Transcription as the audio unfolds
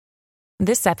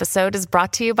This episode is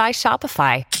brought to you by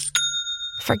Shopify.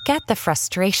 Forget the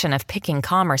frustration of picking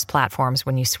commerce platforms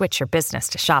when you switch your business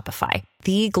to Shopify,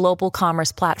 the global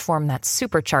commerce platform that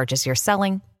supercharges your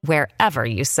selling wherever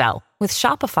you sell. With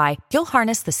Shopify, you'll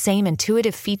harness the same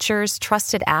intuitive features,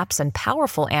 trusted apps, and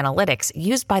powerful analytics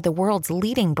used by the world's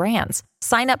leading brands.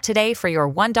 Sign up today for your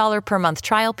 $1 per month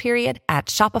trial period at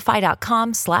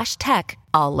shopify.com/tech,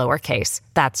 all lowercase.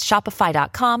 That's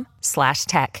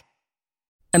shopify.com/tech.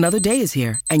 Another day is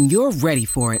here, and you're ready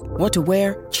for it. What to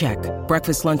wear? Check.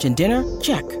 Breakfast, lunch, and dinner?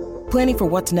 Check. Planning for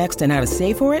what's next and how to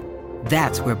save for it?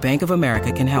 That's where Bank of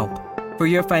America can help. For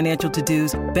your financial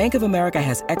to-dos, Bank of America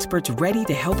has experts ready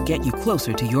to help get you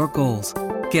closer to your goals.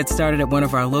 Get started at one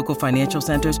of our local financial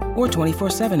centers or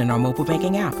 24/7 in our mobile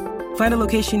banking app. Find a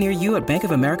location near you at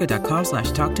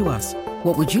bankofamerica.com/talktous.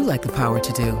 What would you like the power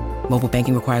to do? Mobile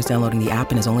banking requires downloading the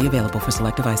app and is only available for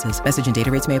select devices. Message and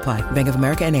data rates may apply. Bank of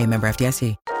America N.A., member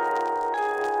FDIC.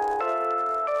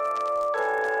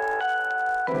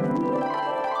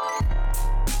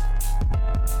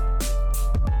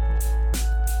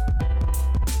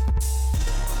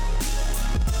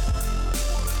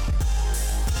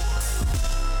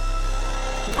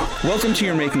 Welcome to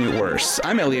You're Making It Worse.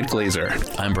 I'm Elliot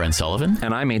Glazer. I'm Brent Sullivan.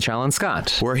 And I'm H. Alan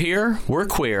Scott. We're here. We're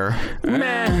queer.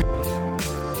 Meh.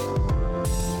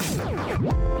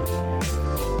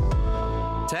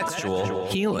 Textual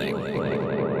healing.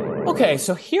 Okay,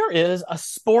 so here is a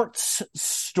sports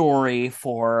story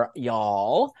for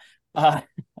y'all. I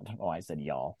don't know why I said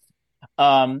y'all.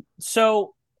 The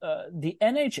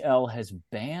NHL has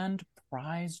banned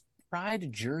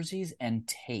pride jerseys and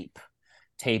tape.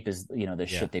 Tape is, the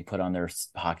shit they put on their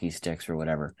hockey sticks or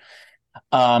whatever.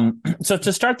 So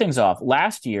to start things off,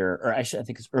 last year, or I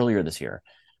think it's earlier this year,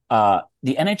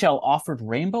 the NHL offered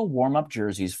rainbow warm-up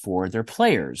jerseys for their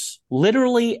players.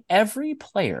 Literally every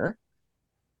player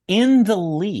in the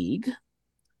league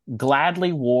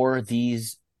gladly wore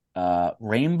these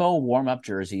rainbow warm-up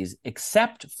jerseys,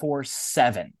 except for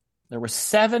 7. There were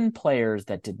 7 players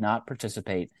that did not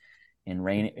participate in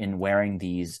wearing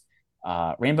these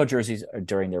rainbow jerseys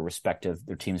during their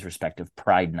team's respective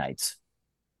Pride nights.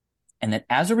 And that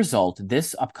as a result,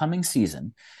 this upcoming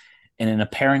season, in an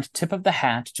apparent tip of the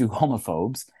hat to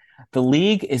homophobes, the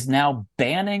league is now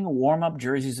banning warm-up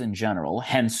jerseys in general,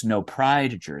 hence no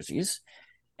Pride jerseys.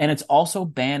 And it's also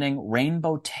banning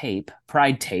rainbow tape,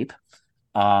 Pride tape,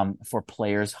 for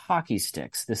players' hockey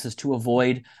sticks. This is to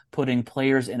avoid putting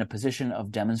players in a position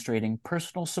of demonstrating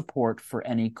personal support for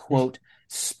any, quote,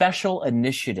 special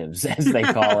initiatives, as they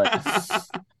call it.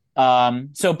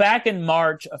 So back in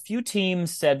March, a few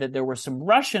teams said that there were some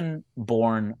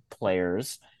Russian-born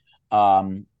players.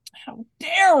 How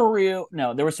dare you?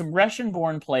 No, there were some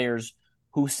Russian-born players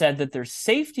who said that their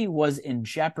safety was in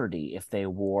jeopardy if they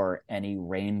wore any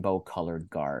rainbow-colored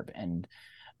garb. And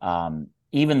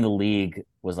even the league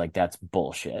was like, that's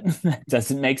bullshit. That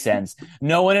doesn't make sense.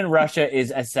 No one in Russia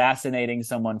is assassinating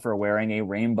someone for wearing a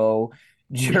rainbow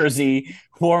jersey,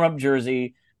 warm-up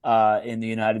jersey in the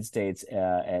United States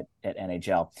at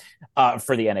NHL,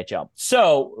 for the NHL.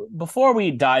 So before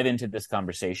we dive into this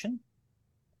conversation,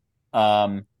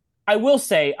 I will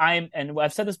say and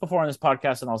I've said this before on this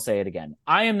podcast and I'll say it again.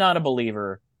 I am not a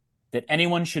believer that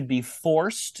anyone should be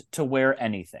forced to wear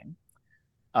anything.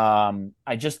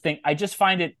 I just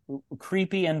find it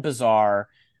creepy and bizarre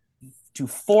to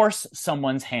force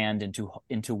someone's hand into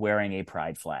wearing a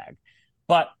pride flag.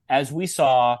 But as we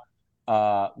saw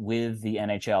with the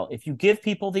NHL, if you give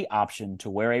people the option to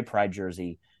wear a pride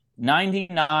jersey,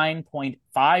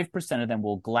 99.5% of them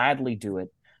will gladly do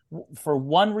it for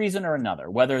one reason or another,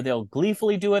 whether they'll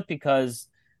gleefully do it because,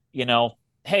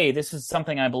 hey, this is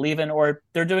something I believe in, or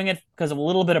they're doing it because of a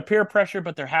little bit of peer pressure,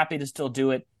 but they're happy to still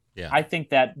do it. Yeah. I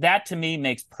think that to me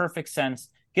makes perfect sense.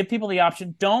 Give people the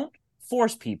option. Don't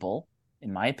force people,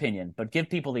 in my opinion, but give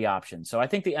people the option. So I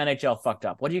think the NHL fucked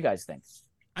up. What do you guys think?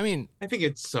 I mean, I think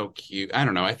it's so cute. I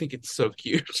don't know. I think it's so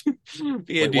cute.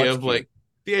 The idea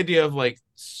of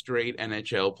straight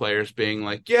NHL players being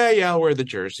like, yeah, I'll wear the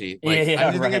jersey. I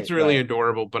think it's really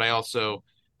adorable, but I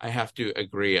have to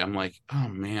agree. I'm like, oh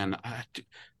man,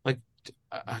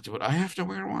 would I have to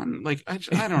wear one?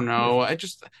 I don't know. I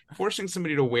just forcing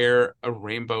somebody to wear a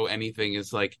rainbow anything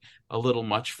is like a little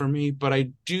much for me. But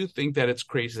I do think that it's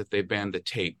crazy that they banned the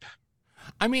tape.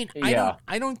 I mean, yeah.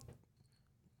 I don't.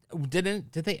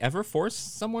 Did they ever force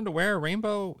someone to wear a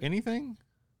rainbow anything?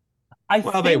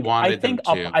 They wanted them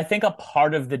to. I think a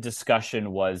part of the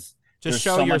discussion was just there's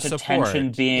show so your much support.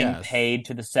 attention being paid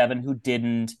to the 7 who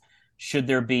didn't. Should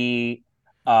there be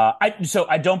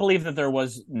I don't believe that there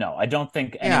was. No, I don't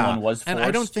think anyone was forced. And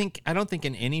I don't think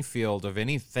in any field of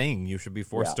anything you should be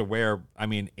forced to wear. I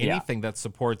mean, anything that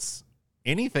supports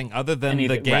anything other than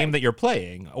the game that you're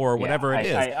playing or whatever it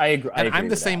is. I agree. And I'm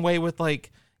the with same that. way with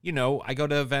like, you know, I go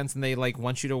to events and they like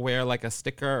want you to wear like a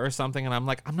sticker or something, and I'm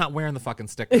like, I'm not wearing the fucking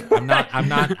sticker. I'm not.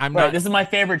 Right, this is my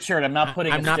favorite shirt. I'm not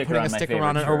putting. I'm not putting a sticker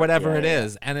on it or whatever it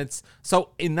is. And it's so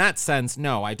in that sense,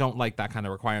 no, I don't like that kind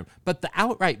of requirement. But the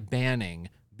outright banning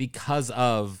because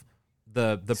of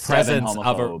the presence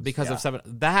of seven,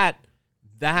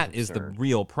 that is the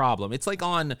real problem. It's like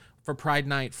for Pride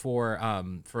Night for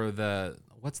the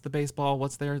what's the baseball?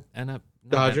 What's their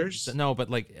Dodgers? No, but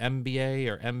like NBA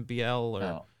or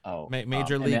MBL or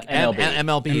Major League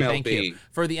MLB. Thank you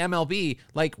for the MLB.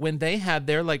 Like when they had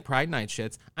their like Pride Night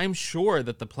shits, I'm sure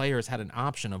that the players had an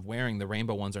option of wearing the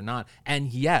rainbow ones or not.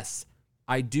 And yes,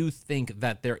 I do think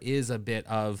that there is a bit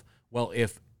of, well,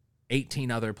 if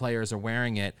 18 other players are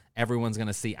wearing it, everyone's going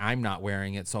to see I'm not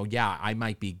wearing it. So yeah, I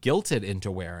might be guilted into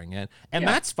wearing it. And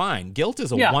that's fine. Guilt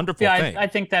is a wonderful thing. I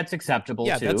think that's acceptable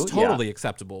too. Yeah, that's totally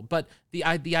acceptable. But the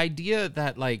idea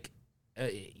that like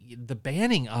the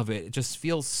banning of it just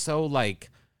feels so like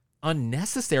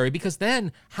unnecessary, because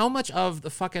then how much of the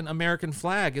fucking American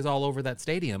flag is all over that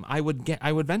stadium? I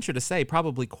would venture to say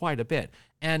probably quite a bit.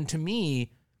 And to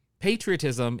me,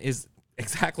 patriotism is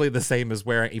exactly the same as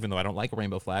wearing, even though I don't like a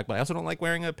rainbow flag, but I also don't like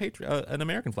wearing an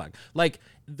American flag. Like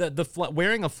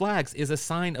wearing of flags is a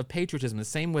sign of patriotism. The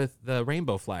same with the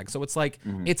rainbow flag. So it's like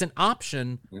it's an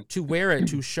option to wear it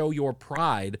to show your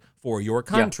pride for your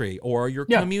country or your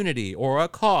community or a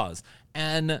cause.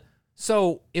 And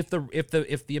so if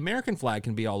the American flag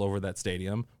can be all over that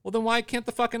stadium, well then why can't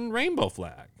the fucking rainbow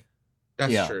flag?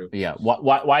 That's true. Yeah.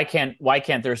 Why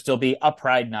can't there still be a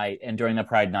Pride Night? And during the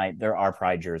Pride Night, there are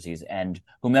Pride jerseys, and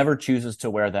whomever chooses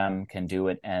to wear them can do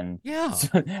it. And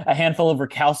a handful of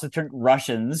recalcitrant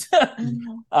Russians,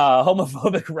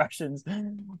 homophobic Russians,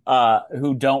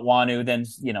 who don't want to, then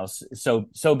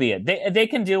so be it. They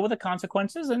can deal with the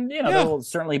consequences, and there will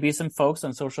certainly be some folks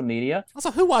on social media. Also,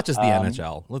 who watches the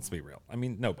NHL? Let's be real. I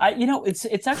mean, nobody. It's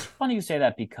actually funny you say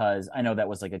that, because I know that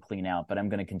was like a clean out, but I'm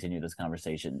going to continue this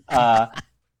conversation.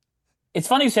 It's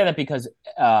funny you say that, because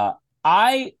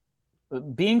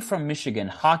being from Michigan,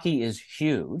 hockey is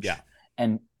huge. Yeah.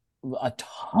 And a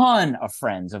ton of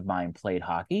friends of mine played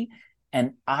hockey.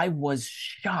 And I was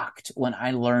shocked when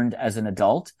I learned as an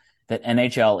adult that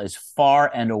NHL is far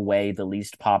and away the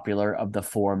least popular of the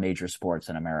four major sports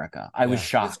in America. I was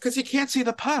shocked. It's because you can't see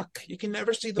the puck. You can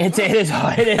never see the puck. It is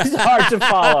hard to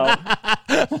follow.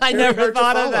 I never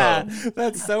thought of that.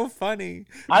 That's so funny.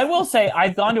 I will say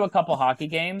I've gone to a couple hockey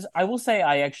games. I will say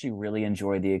I actually really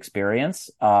enjoyed the experience.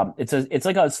 It's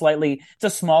a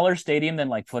smaller stadium than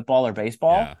like football or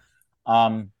baseball.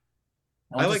 Yeah.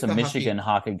 I went to some Michigan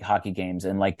hockey games,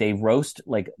 and like they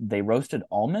roasted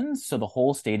almonds, so the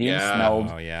whole stadium smelled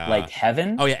like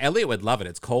heaven. Oh yeah, Elliot would love it.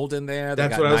 It's cold in there.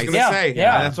 That's what I was going to say.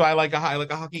 Yeah, that's why I like a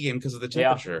hockey game, because of the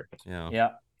temperature.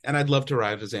 Yeah. And I'd love to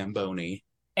ride a Zamboni.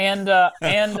 And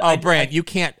Brant, you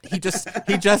can't. He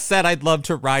just said I'd love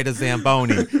to ride a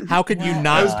Zamboni. How could you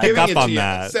not pick up on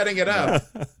that? Setting it up.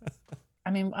 I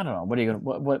mean, I don't know. What are you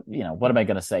gonna? What am I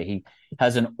gonna say? He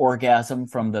has an orgasm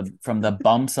from the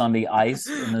bumps on the ice.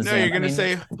 No, you're gonna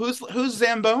say who's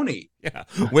Zamboni? Yeah.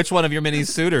 Which one of your many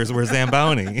suitors were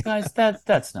Zamboni? Guys,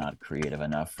 that's not creative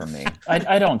enough for me.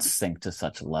 I don't sink to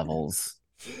such levels.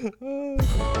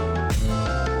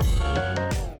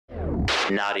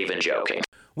 Not even joking.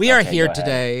 We are here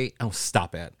today. Oh,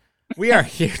 stop it. We are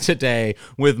here today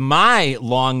with my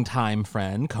longtime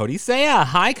friend, Cody Seiya.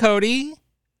 Hi, Cody.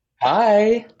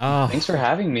 Hi. Thanks for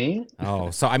having me.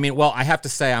 So I mean, well, I have to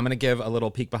say, I'm going to give a little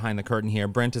peek behind the curtain here.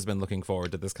 Brent has been looking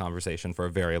forward to this conversation for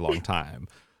a very long time.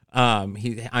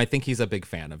 I think he's a big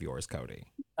fan of yours, Cody.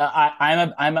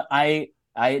 I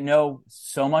know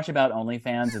so much about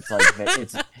OnlyFans. It's like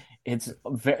it's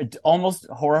almost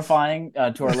horrifying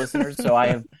to our listeners. So I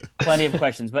have plenty of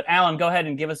questions. But Alan, go ahead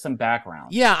and give us some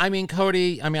background. Yeah, I mean,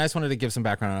 Cody, I just wanted to give some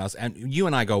background on us. And you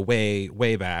and I go way,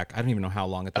 way back. I don't even know how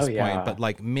long at this point, but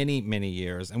like many, many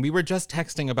years. And we were just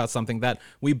texting about something that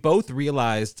we both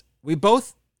realized, we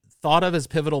both thought of as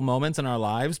pivotal moments in our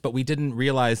lives, but we didn't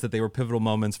realize that they were pivotal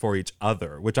moments for each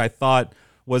other, which I thought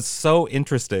was so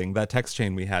interesting, that text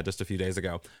chain we had just a few days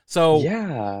ago. So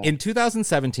in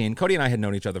 2017, Cody and I had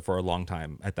known each other for a long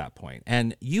time at that point,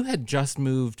 and you had just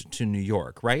moved to New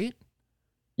York, right?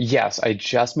 Yes, I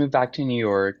just moved back to New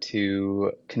York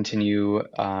to continue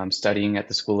studying at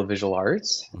the School of Visual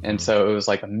Arts. And so it was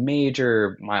like a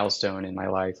major milestone in my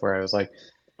life where I was like,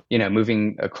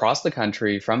 moving across the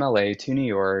country from LA to New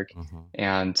York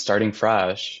and starting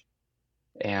fresh.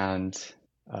 And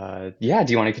yeah,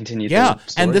 do you want to continue Yeah, the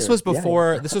story? and this was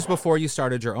before you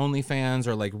started your OnlyFans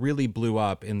or like really blew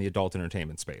up in the adult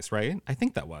entertainment space, right? I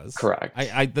think that was correct.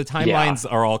 The timelines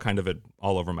are all kind of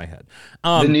all over my head.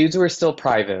 The nudes were still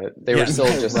private. They were still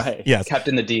just kept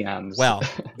in the DMs. Well,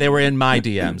 they were in my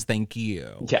DMs. Thank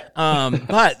you. Yeah.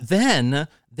 But then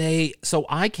so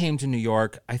I came to New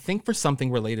York, I think for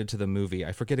something related to the movie.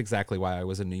 I forget exactly why I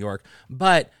was in New York,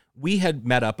 but we had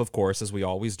met up, of course, as we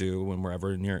always do when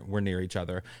we're near each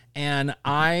other. And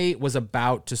I was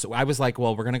I was like,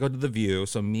 well, we're going to go to The View.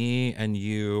 So me and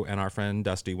you and our friend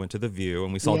Dusty went to The View,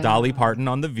 and we saw Dolly Parton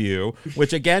on The View,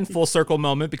 which again, full circle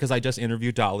moment, because I just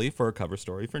interviewed Dolly for a cover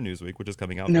story for Newsweek, which is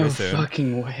coming out very soon. No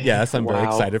fucking way. Yes, I'm very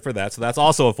excited for that. So that's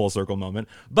also a full circle moment.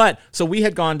 But so we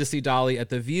had gone to see Dolly at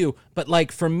The View. But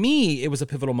like for me, it was a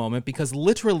pivotal moment because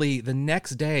literally the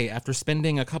next day, after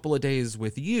spending a couple of days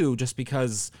with you, just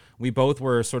because we both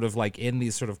were sort of like in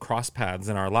these sort of cross paths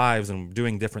in our lives and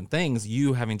doing different things,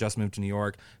 you having just moved to New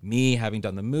York, me having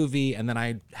done the movie, and then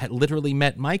I had literally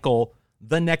met Michael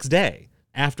the next day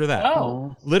after that.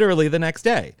 Oh. Literally the next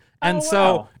day. And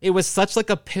so it was such like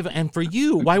a pivot. And for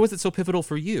you, why was it so pivotal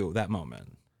for you, that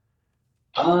moment?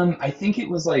 I think it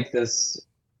was like this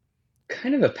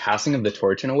kind of a passing of the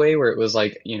torch in a way where it was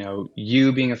like,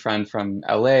 you being a friend from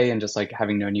LA and just like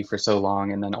having known you for so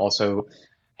long, and then also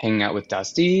hanging out with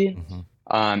Dusty,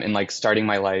 and like starting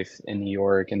my life in New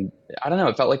York. And I don't know,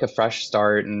 it felt like a fresh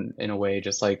start in a way,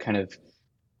 just like kind of,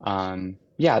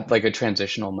 like a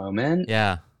transitional moment.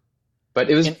 Yeah. But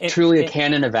it was truly a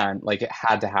canon event. Like it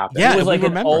had to happen. Yeah, it was like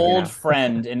an old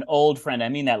friend. I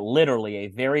mean that literally, a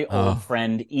very old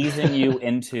friend easing you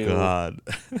into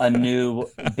a new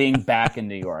being back in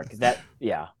New York.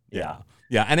 Yeah.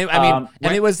 And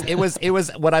it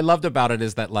was what I loved about it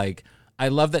is that like, I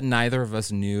love that neither of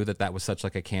us knew that was such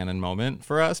like a canon moment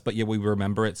for us, but yeah, we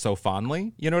remember it so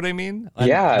fondly. You know what I mean?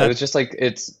 It was just like,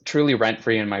 it's truly rent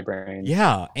free in my brain.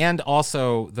 Yeah. And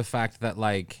also the fact that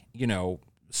like,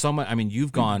 so much, I mean,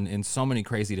 you've gone in so many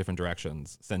crazy different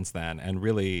directions since then and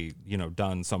really,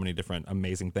 done so many different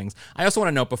amazing things. I also want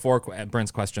to note before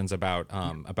Brent's questions about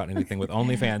anything with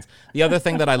OnlyFans, the other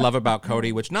thing that I love about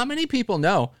Cody, which not many people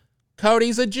know,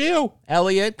 Cody's a Jew.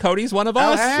 Elliot, Cody's one of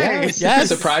us. Hey. Yes.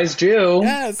 Surprise Jew.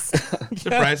 Yes.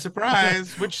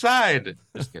 Surprise. Which side?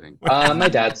 Just kidding. My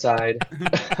dad's side.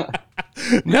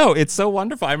 No, it's so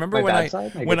wonderful. I remember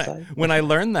when I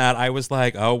learned that, I was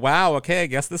like, oh, wow, okay, I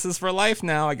guess this is for life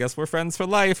now. I guess we're friends for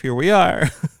life. Here we are.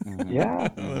 Yeah.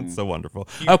 That's so wonderful.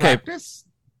 Okay. Practice?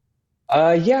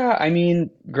 Yeah, I mean,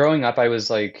 growing up, I was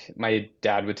like, my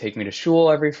dad would take me to shul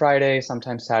every Friday,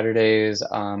 sometimes Saturdays.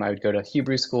 I would go to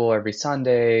Hebrew school every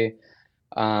Sunday.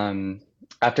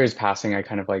 After his passing, I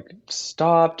kind of like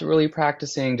stopped really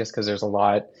practicing just because there's a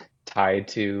lot tied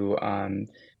to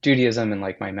Judaism and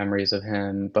like my memories of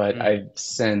him. But I've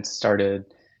since started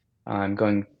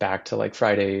going back to like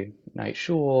Friday night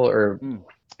shul or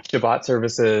Shabbat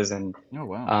services. And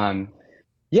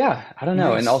yeah, I don't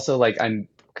know. Nice. And also like I'm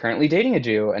currently dating a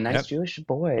Jew, a nice Jewish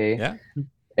boy. Yeah.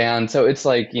 And so it's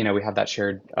like, we have that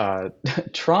shared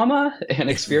trauma and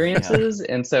experiences.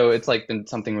 And so it's like been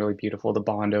something really beautiful to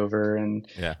bond over and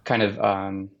kind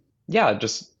of,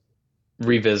 just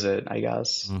revisit, I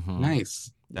guess. Mm-hmm.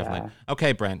 Nice. Definitely. Yeah.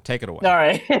 Okay, Brent, take it away. All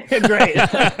right. Great.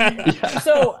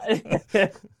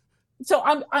 So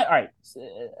all right.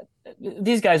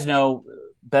 These guys know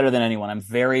better than anyone. I'm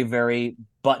very, very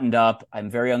buttoned up. I'm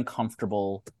very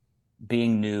uncomfortable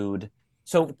being nude.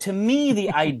 So to me,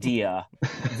 the idea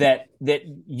that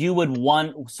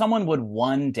someone would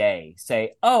one day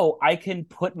say, oh, I can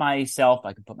put my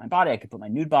body, I can put my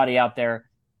nude body out there,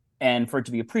 and for it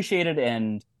to be appreciated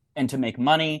and to make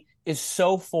money is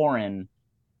so foreign.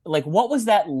 Like, what was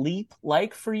that leap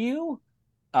like for you?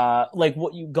 Like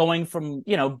what you going from,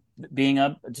 being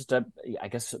I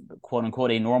guess, quote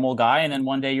unquote, a normal guy. And then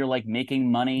one day you're like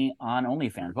making money on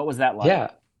OnlyFans. What was that like?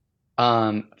 Yeah.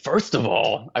 First of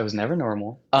all, I was never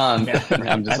normal. I'm just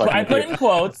I put it in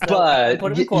quotes, but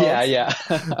yeah.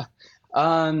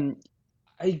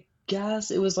 I guess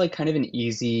it was like kind of an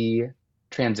easy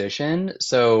transition.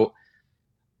 So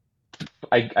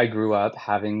I grew up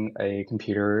having a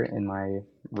computer in my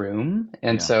room.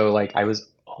 And so like I was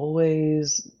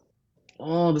always,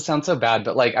 this sounds so bad,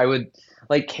 but like I would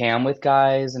like cam with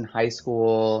guys in high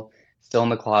school, still in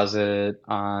the closet.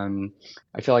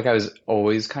 I feel like I was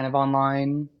always kind of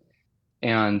online.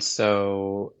 And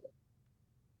so,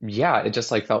 yeah, it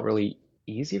just like felt really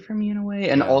easy for me in a way.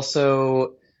 And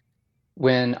also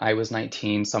when I was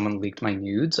 19, someone leaked my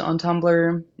nudes on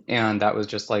Tumblr. And that was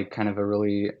just like kind of a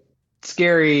really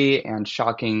scary and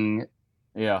shocking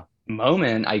Yeah.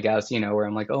 moment, I guess, where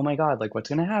I'm like, oh my God, like what's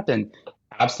going to happen?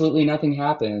 Absolutely nothing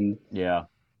happened. Yeah.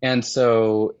 And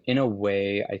so in a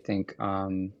way, I think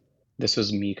this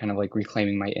was me kind of like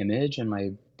reclaiming my image and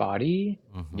my body.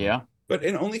 Mm-hmm. Yeah. But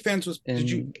in OnlyFans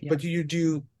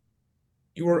Yeah.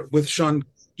 you were with Sean,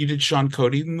 you did Sean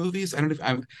Cody movies? I don't know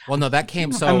if Well, no, that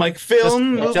came I'm like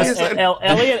film movies.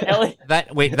 Elliot.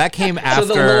 That came So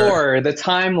the after. lore, the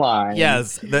timeline.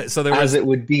 Yes, so there as was it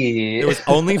would be. there was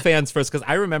OnlyFans first, because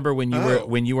I remember when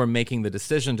Oh. you were making the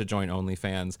decision to join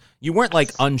OnlyFans, you weren't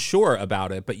like unsure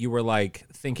about it, but you were like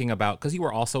thinking about, because you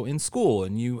were also in school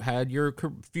and you had your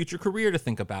future career to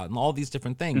think about and all these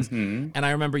different things. Mm-hmm. And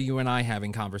I remember you and I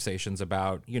having conversations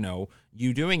about,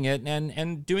 you doing it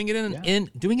and doing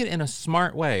it in a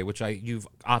smart way, which you've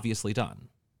obviously done.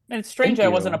 And it's strange Thank I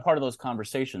wasn't a you. part of those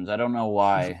conversations. I don't know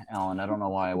why, Alan. I don't know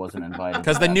why I wasn't invited.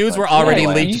 Because to the that, news but were already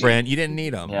anyway. leaked, Brent. You didn't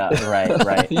need them. Yeah,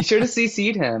 right. You should have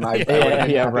CC'd him. I would have been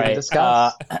happy to right.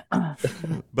 discuss.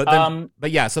 But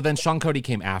then, so then Sean Cody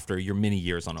came after your many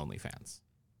years on OnlyFans.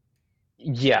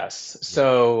 Yes.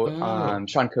 So Oh.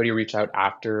 Sean Cody reached out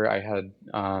after I had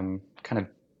kind of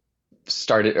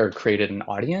started or created an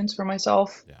audience for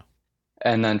myself. Yeah.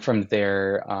 And then from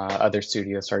there, other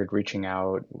studios started reaching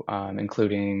out,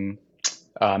 including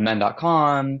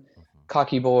Men.com,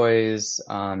 Cocky Boys,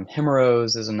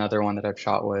 Himrose is another one that I've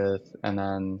shot with. And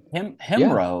then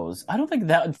Himrose. I don't think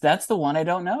that's the one I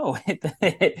don't know.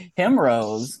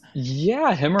 Himrose.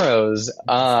 Yeah, Himrose.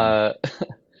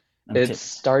 It's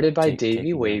started by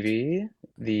Davey Wavy,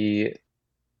 the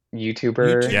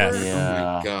YouTuber. Yes. Oh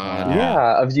my God.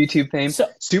 Yeah, of YouTube fame. So-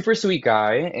 Super sweet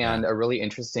guy, and a really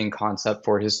interesting concept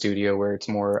for his studio where it's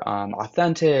more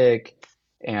authentic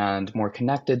and more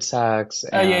connected sex.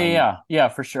 Oh And yeah,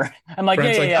 for sure. I'm like,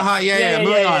 Brent's moving on.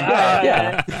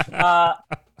 Yeah.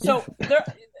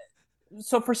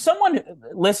 So for someone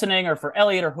listening, or for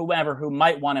Elliot or whoever who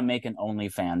might want to make an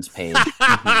OnlyFans page,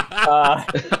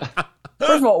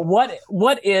 first of all,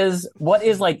 what is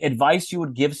like advice you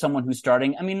would give someone who's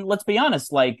starting? I mean, let's be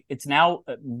honest, like it's now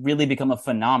really become a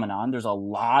phenomenon. There's a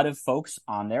lot of folks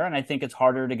on there, and I think it's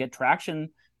harder to get traction.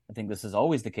 I think this is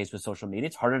always the case with social media.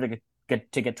 It's harder to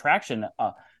get traction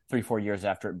 3-4 years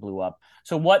after it blew up.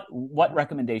 So what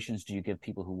recommendations do you give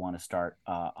people who want to start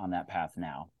on that path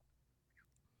now?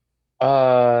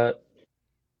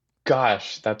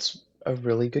 Gosh, that's a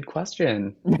really good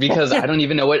question because I don't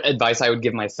even know what advice I would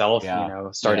give myself,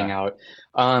 starting out.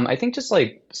 I think just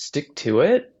like stick to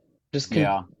it. Just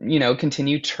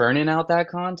continue churning out that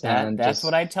content. That's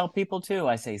what I tell people too.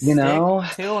 I say, stick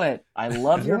to it. I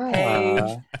love your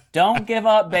page. Don't give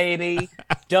up, baby.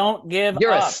 Don't give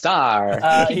You're up. a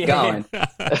star. Keep going.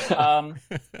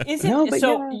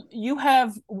 You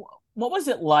have, what was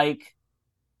it like?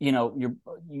 You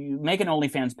make an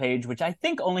OnlyFans page, which I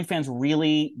think OnlyFans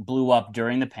really blew up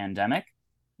during the pandemic.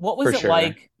 What was it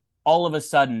like all of a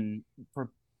sudden,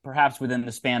 perhaps within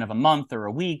the span of a month or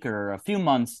a week or a few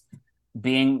months,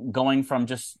 going from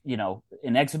just, an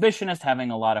exhibitionist having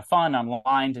a lot of fun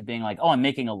online to being like, oh, I'm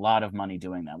making a lot of money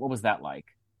doing that? What was that like?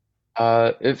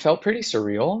 It felt pretty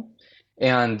surreal.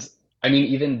 And I mean,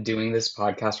 even doing this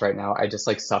podcast right now, I just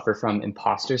like suffer from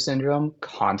imposter syndrome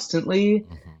constantly,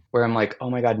 where I'm like, oh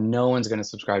my God, no one's going to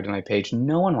subscribe to my page.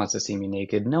 No one wants to see me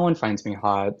naked. No one finds me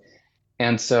hot.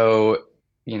 And so,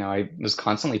 I was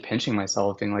constantly pinching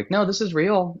myself, being like, no, this is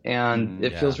real. And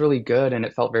it feels really good. And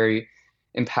it felt very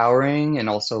empowering and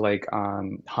also like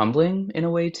humbling in a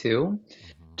way too,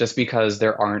 just because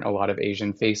there aren't a lot of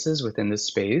Asian faces within this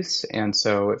space. And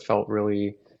so it felt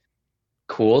really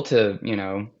cool to,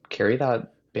 carry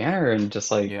that banner and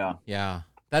just like, yeah.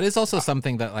 That is also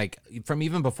something that, like, from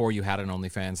even before you had an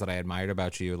OnlyFans, that I admired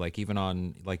about you. Like, even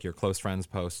on like your close friends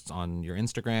posts on your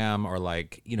Instagram or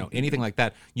like, anything like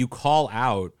that, you call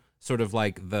out sort of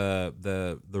like the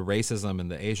racism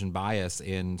and the Asian bias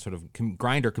in sort of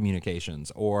grinder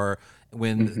communications, or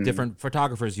when different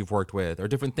photographers you've worked with, or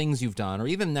different things you've done, or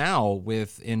even now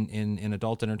with in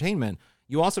adult entertainment,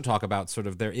 you also talk about sort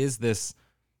of there is this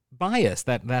bias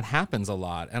that happens a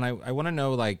lot. And I want to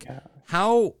know, like,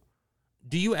 how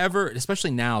do you ever,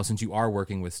 especially now since you are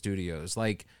working with studios,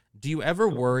 like, do you ever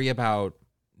worry about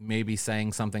maybe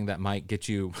saying something that might get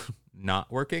you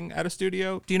not working at a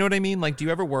studio? Do you know what I mean? Like, do you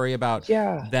ever worry about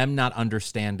them not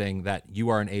understanding that you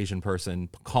are an Asian person,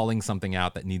 calling something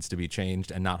out that needs to be changed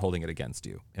and not holding it against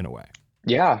you in a way?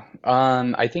 Yeah.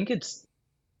 I think it's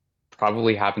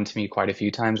probably happened to me quite a few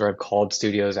times where I've called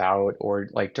studios out, or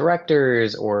like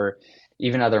directors or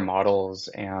even other models,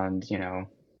 and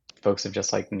folks have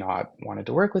just like not wanted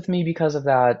to work with me because of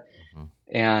that.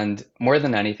 And more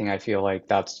than anything, I feel like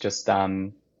that's just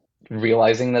them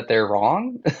realizing that they're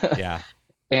wrong Yeah.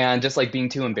 and just like being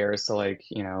too embarrassed to like,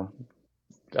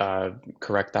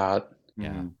 correct that.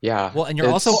 Yeah. Yeah. Well, and you're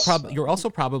also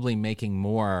probably making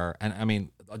more, and I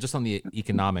mean, just on the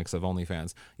economics of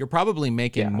OnlyFans, you're probably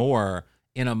making more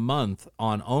in a month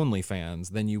on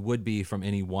OnlyFans than you would be from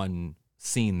any one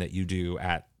scene that you do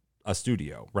at a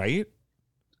studio, right?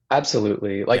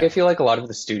 Absolutely. Like I feel like a lot of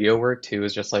the studio work too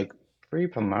is just like free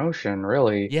promotion,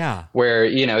 really. Yeah. Where,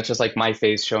 it's just like my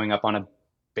face showing up on a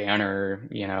banner,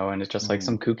 and it's just like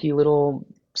some kooky little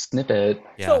snippet.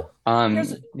 Yeah. So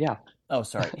yeah. Oh,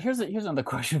 sorry. Here's another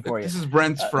question for you. This is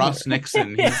Brent's Frost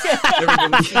Nixon. He's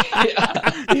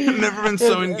never been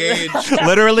so engaged.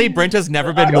 Literally, Brent has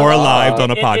never been more alive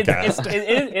on a podcast.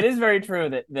 It is very true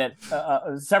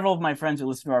that several of my friends who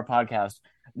listen to our podcast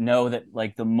know that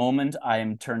like the moment I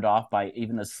am turned off by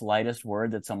even the slightest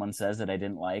word that someone says that I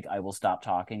didn't like, I will stop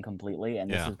talking completely.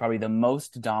 And this is probably the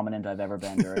most dominant I've ever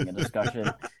been during a discussion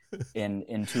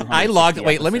in 200.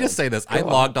 Wait, let me just say this. I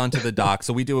logged onto the doc.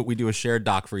 So we do a shared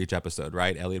doc for each episode,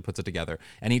 right? Elliot puts it together.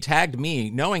 And he tagged me,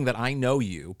 knowing that I know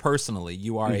you personally.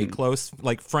 You are a close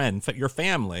like friend, your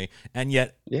family. And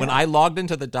yet when I logged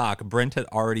into the doc, Brent had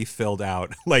already filled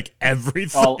out like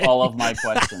everything. All of my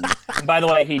questions. And by the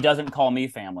way, he doesn't call me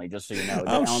family, just so you know.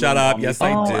 Oh, shut up. Yes,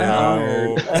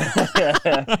 I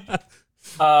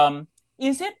do.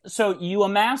 Is it so you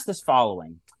amass this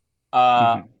following?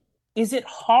 Is it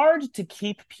hard to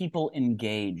keep people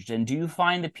engaged? And do you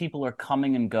find that people are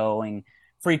coming and going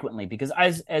frequently? Because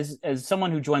as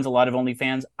someone who joins a lot of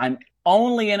OnlyFans, I'm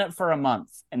only in it for a month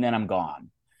and then I'm gone.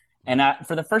 And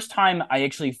for the first time, I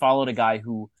actually followed a guy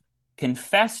who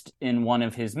confessed in one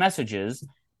of his messages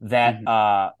that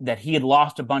that he had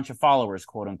lost a bunch of followers,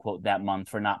 quote unquote, that month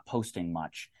for not posting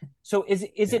much. So is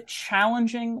it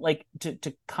challenging, like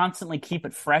to constantly keep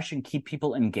it fresh and keep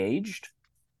people engaged?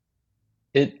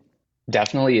 It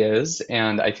definitely is.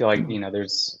 And I feel like,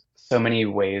 there's so many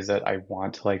ways that I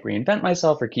want to like reinvent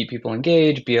myself or keep people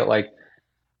engaged, be it like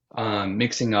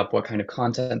mixing up what kind of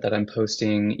content that I'm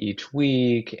posting each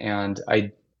week. And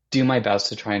I do my best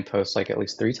to try and post like at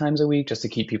least 3 times a week just to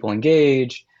keep people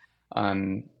engaged.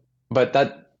 But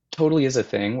that totally is a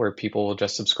thing where people will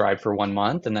just subscribe for 1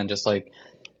 month and then just like,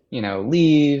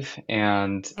 leave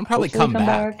and probably come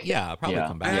back. Yeah, probably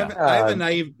come back. I have a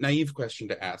naive question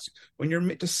to ask. When you're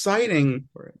deciding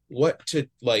what to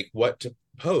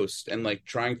post and like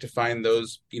trying to find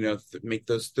those, make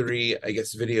those 3, I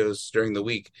guess, videos during the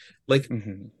week, like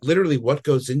literally what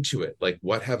goes into it? Like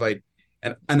what have I,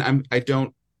 and I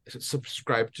don't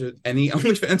subscribe to any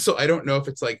OnlyFans, so I don't know if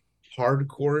it's like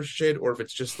hardcore shit or if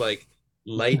it's just like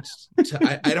light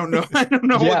I don't know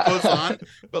what goes on,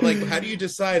 but like how do you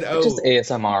decide? Just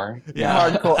ASMR.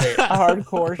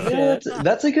 Hardcore shit.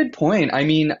 That's a good point. I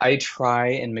mean, I try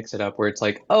and mix it up where it's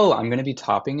like, I'm going to be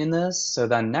topping in this, so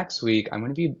then next week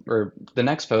or the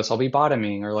next post I'll be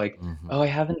bottoming, or like I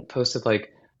haven't posted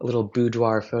like a little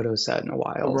boudoir photo set in a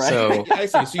while. Right. So I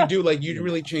see. So you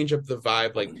really change up the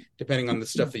vibe like depending on the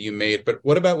stuff that you made. But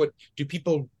what about you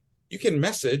can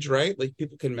message, right? Like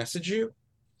people can message you.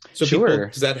 So sure.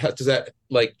 Does that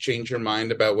like change your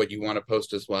mind about what you want to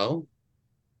post as well?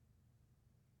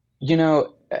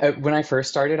 When I first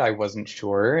started, I wasn't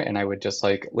sure, and I would just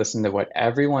like listen to what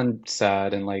everyone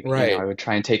said, and like I would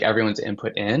try and take everyone's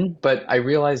input in. But I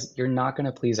realized you're not going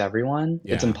to please everyone;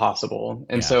 it's impossible.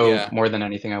 And so, more than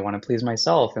anything, I want to please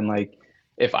myself. And like,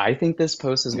 if I think this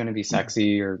post is going to be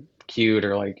sexy or cute,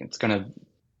 or like it's going to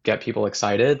get people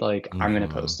excited, like I'm going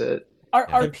to post it.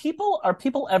 Are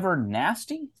people ever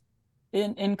nasty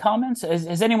in comments?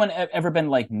 Has anyone ever been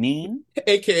like mean?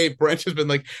 AKA Brent has been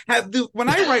like, when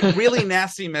I write really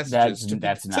nasty messages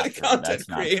that's not true. That's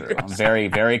not creators. true. Very,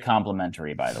 very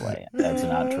complimentary, by the way. That's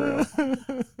not true.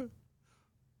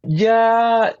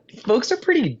 Yeah,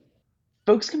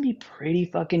 folks can be pretty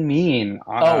fucking mean.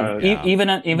 Even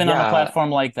on a platform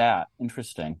like that.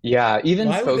 Interesting. Yeah,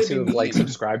 even folks who have like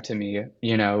subscribed to me,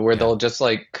 where they'll just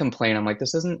like complain. I'm like,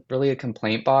 this isn't really a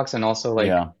complaint box, and also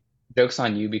like joke's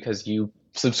on you because you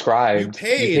subscribed, you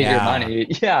paid your money.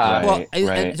 Yeah. Well,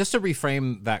 and just to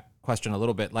reframe that question a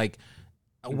little bit, like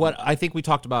what I think we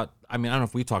talked about. I mean, I don't know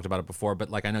if we talked about it before, but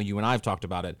like I know you and I have talked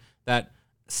about it, that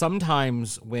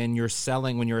sometimes when you're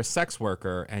a sex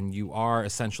worker and you are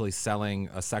essentially selling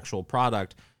a sexual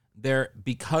product,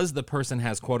 because the person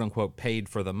has quote unquote paid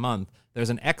for the month, there's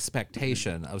an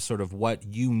expectation of sort of what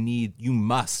you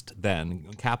must then,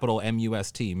 capital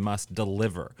MUST, must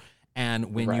deliver.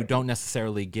 And when you don't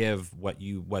necessarily give what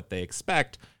they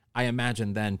expect, I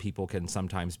imagine then people can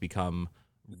sometimes become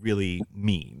really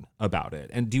mean about it.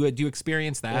 And do you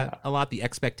experience that a lot? The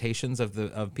expectations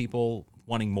of people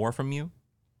wanting more from you?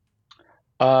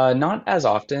 Not as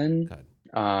often.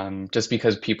 Good. Just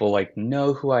because people like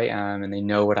know who I am and they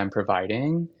know what I'm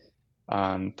providing.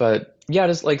 But yeah,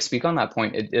 just like speak on that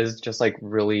point. It is just like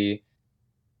really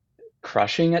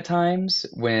crushing at times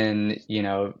when,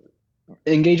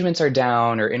 engagements are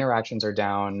down or interactions are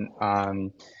down.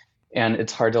 And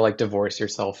it's hard to like divorce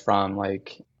yourself from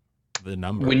like the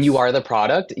numbers when you are the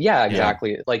product. Yeah,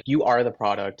 exactly. Like you are the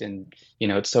product, and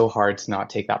it's so hard to not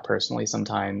take that personally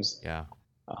sometimes. And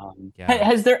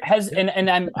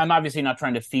I'm obviously not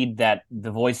trying to feed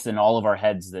the voice in all of our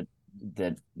heads that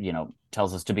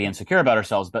tells us to be insecure about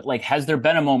ourselves, but like, has there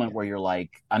been a moment where you're like,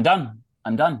 I'm done,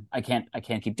 I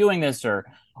can't keep doing this, or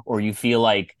you feel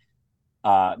like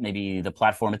maybe the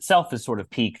platform itself is sort of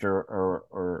peaked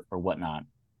or whatnot?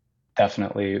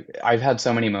 Definitely. I've had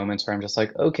so many moments where I'm just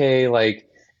like, okay, like,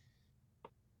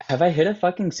 have I hit a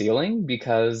fucking ceiling?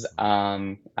 Because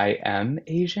I am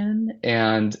Asian,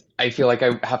 and I feel like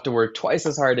I have to work twice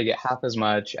as hard to get half as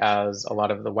much as a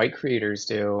lot of the white creators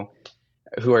do,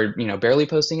 who are, barely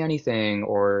posting anything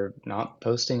or not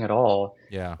posting at all.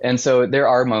 Yeah. And so there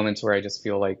are moments where I just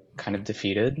feel like kind of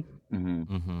defeated.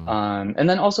 And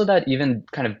then also that even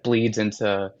kind of bleeds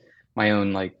into my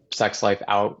own like sex life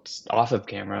off of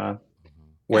camera,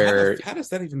 where how does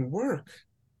that even work?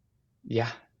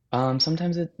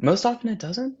 Sometimes most often it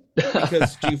doesn't.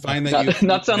 Because do you find that you've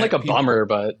not sound like a people, bummer,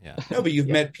 but no, but you've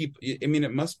met people. I mean,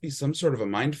 it must be some sort of a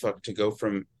mind fuck to go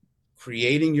from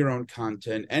creating your own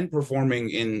content and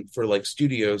performing for like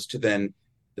studios to then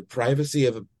the privacy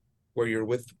of where you're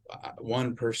with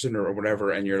one person or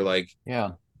whatever, and you're like,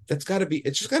 it's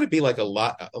just got to be like a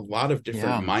lot of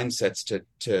different mindsets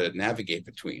to navigate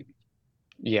between.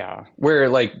 Yeah, where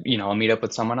like I'll meet up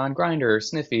with someone on Grindr or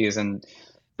Sniffies, and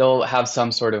they'll have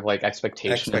some sort of like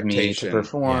expectation of me to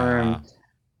perform.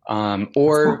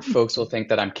 Or folks will think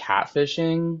that I'm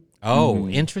catfishing. Oh,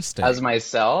 interesting. As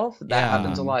myself, that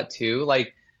happens a lot too.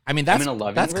 Like, I mean, that's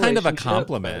kind of a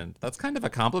compliment. That's kind of a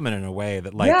compliment in a way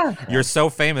that, like, you're so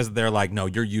famous. They're like, no,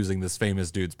 you're using this famous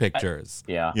dude's pictures.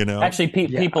 Actually,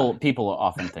 people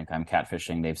often think I'm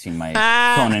catfishing. They've seen my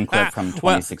phone-in clip from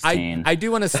 2016. Well, I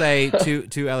do want to say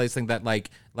to Ellie's thing that like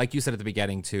you said at the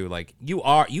beginning too, like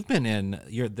you've been in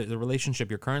the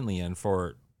relationship you're currently in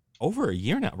for over a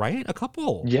year now, right? A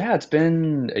couple. Yeah, it's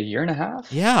been a year and a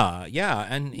half. Yeah,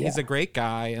 and he's a great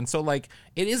guy, and so like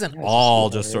it isn't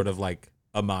all just sort of like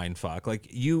a mind fuck. Like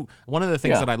one of the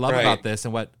things that I love about this,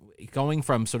 and what going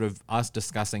from sort of us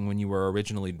discussing when you were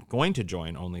originally going to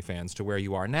join OnlyFans to where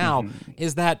you are now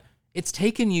is that it's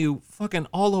taken you fucking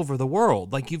all over the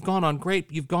world. Like you've gone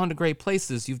to great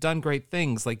places, you've done great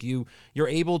things. Like you're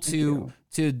able to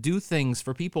do things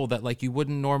for people that like you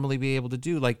wouldn't normally be able to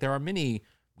do. Like there are many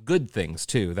good things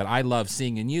too that I love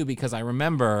seeing in you, because I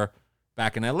remember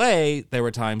back in LA there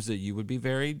were times that you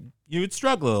would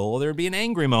struggle, or there'd be an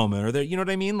angry moment, or you know what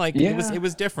I mean? Like it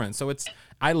was different. So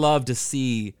I love to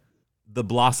see the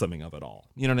blossoming of it all.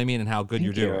 You know what I mean? And how good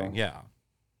you're doing. Yeah.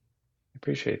 I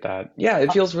appreciate that. Yeah,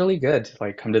 it feels really good to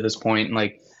like come to this point, and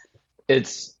like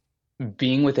it's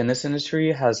being within this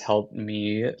industry has helped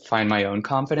me find my own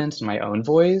confidence and my own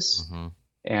voice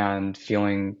and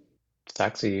feeling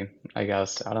sexy, I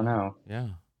guess. I don't know. Yeah.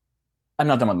 I'm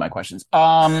not done with my questions.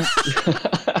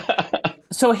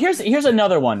 So here's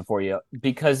another one for you,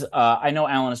 because I know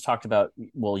Alan has talked about,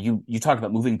 well, you talked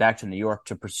about moving back to New York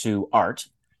to pursue art.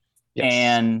 Yes.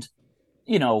 And,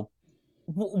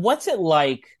 what's it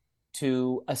like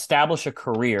to establish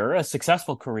a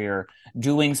successful career,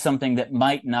 doing something that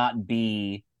might not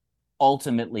be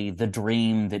ultimately the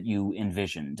dream that you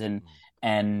envisioned?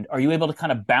 And are you able to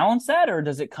kind of balance that, or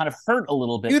does it kind of hurt a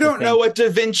little bit? You don't know what Da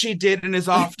Vinci did in his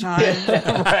off time.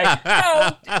 Right.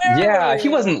 Yeah, he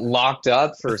wasn't locked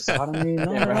up for sodomy.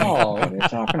 Not at all. What are you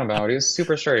talking about? He was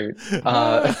super straight.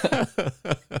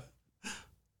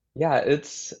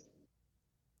 It's...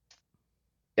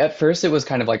 At first, it was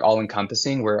kind of like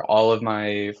all-encompassing, where all of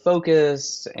my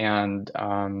focus and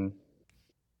all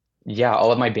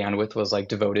of my bandwidth was like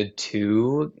devoted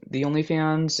to the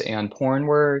OnlyFans and porn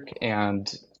work.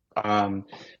 And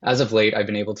as of late, I've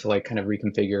been able to like kind of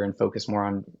reconfigure and focus more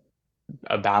on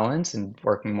a balance and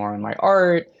working more on my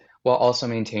art while also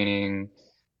maintaining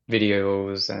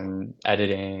videos and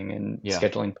editing and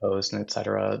scheduling posts and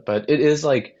etc. But it is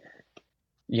like,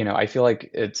 I feel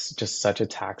like it's just such a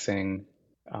taxing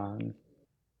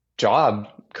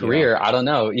career. I don't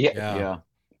know. Yeah.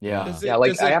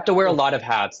 I have to wear a lot of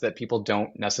hats that people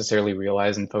don't necessarily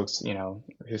realize, and folks,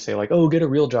 who say like, "Oh, get a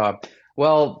real job."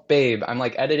 Well, babe, I'm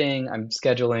like editing, I'm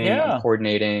scheduling, I'm Yeah.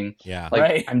 coordinating. Yeah. Like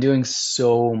Right. I'm doing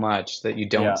so much that you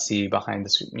don't Yeah. see behind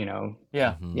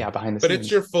Yeah. Mhm. behind the But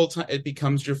it's your scenes. full-time, it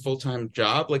becomes your full-time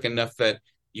job, like enough that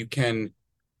you can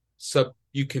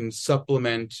you can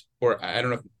supplement, or I don't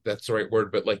know if that's the right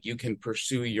word, but like you can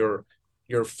pursue your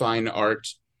fine art,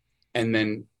 and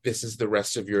then this is the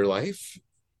rest of your life.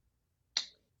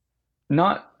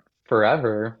 Not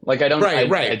forever. Like I don't Right, I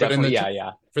right. But in definitely the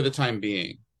yeah. for the time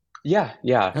being. Yeah,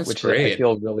 That's which I great.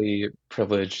 feel really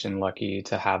privileged and lucky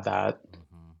to have that.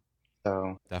 Mhm. So,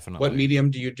 What Definitely. medium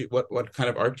do you do? What kind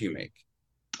of art do you make?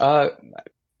 uh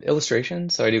illustration.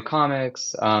 So I do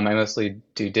comics. I mostly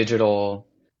do digital.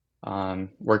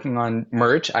 Working on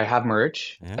merch. I have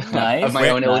merch Yeah. of Nice. my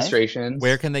Where own Nice. where illustrations.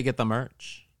 can they get the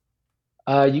merch?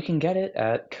 You can get it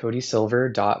at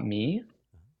codysilver.me.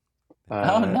 Oh,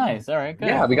 Uh, nice. All right.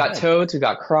 yeah, Good. we got Good. totes, we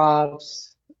got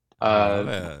crops, I love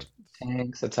uh, it.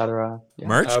 tanks, etc. Yeah.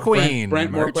 Merch queen,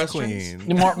 Brent, more merch questions?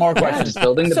 queen. More Yeah, questions. just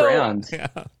building the So brand. Yeah.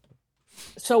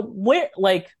 where,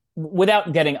 like,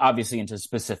 without getting obviously into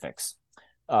specifics,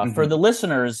 for Hmm. the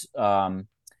listeners,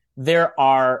 there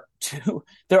are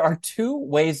two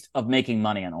ways of making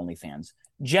money on OnlyFans.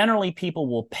 Generally, people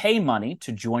will pay money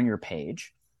to join your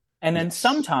page, and then Yes.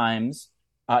 sometimes,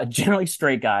 generally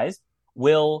straight guys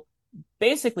will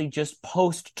basically just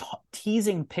post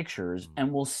teasing pictures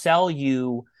and will sell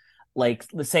you, like,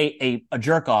 let's say a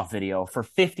jerk off video for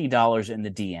 $50 in the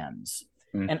DMs.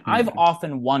 And I've Hmm.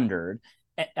 often wondered,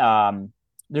 um,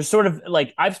 there's sort of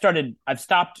like I've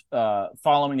stopped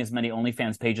following as many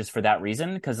OnlyFans pages for that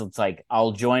reason, because it's like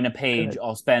I'll join a page, Good.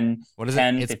 I'll spend What is it?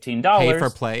 10, It's pay for $15.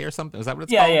 play or something? Is that what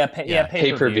it's Yeah, called? yeah, pay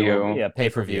Pay per per view, view, yeah, Pay pay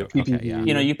per per view. view. Okay, yeah.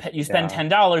 You know, PPV. you spend Yeah.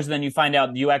 $10, then you find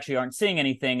out you actually aren't seeing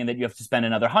anything, and that you have to spend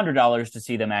another $100 to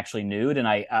see them actually nude. And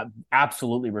I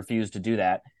absolutely refuse to do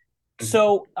that. Mhm.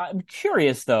 So I'm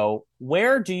curious though,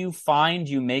 where do you find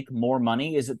you make more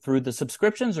money? Is it through the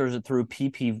subscriptions, or is it through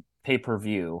PP pay per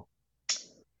view?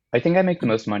 I think I make the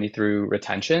most money through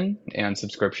retention and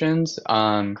subscriptions.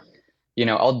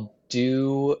 I'll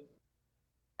do,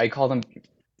 I call them,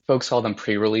 folks call them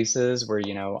pre-releases, where,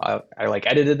 I like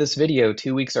edited this video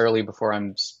 2 weeks early before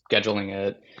I'm scheduling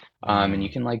it. And you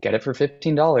Mm. can like get it for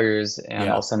 $15 and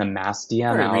I'll Yeah, send a mass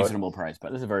DM very out. reasonable price,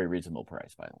 but this is a very reasonable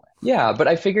price, by the way. Yeah, but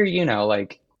I figure,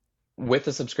 like with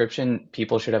a subscription,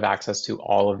 people should have access to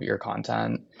all of your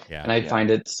content. And Yeah. I Yeah. find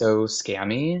it so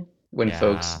scammy when Yeah.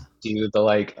 folks do the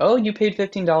like, oh, you paid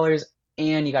 $15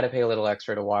 and you got to pay a little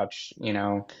extra to watch,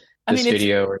 I this mean,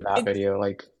 video or that it video.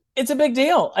 Like, it's a big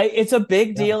deal. It's a big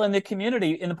yeah, deal in the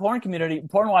community, in the porn community,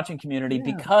 porn watching community, yeah.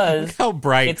 Look because how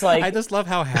bright. it's like, I just love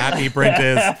how happy Brent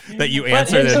is that you but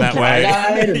answered here's in the that point. way.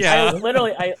 Bright-eyed and I Yeah. stuff.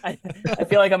 literally, I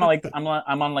feel like I'm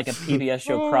on like a PBS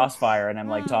show Crossfire, and I'm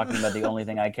like talking about the only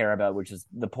thing I care about, which is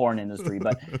the porn industry.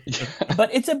 But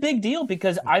it's a big deal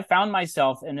because I found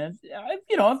myself in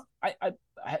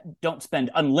I don't spend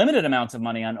unlimited amounts of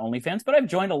money on OnlyFans, but I've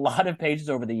joined a lot of pages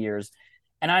over the years,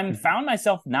 and I'm found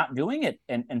myself not doing it,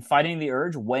 and fighting the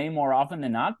urge way more often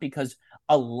than not, because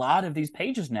a lot of these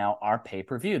pages now are pay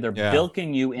per view. They're Yeah.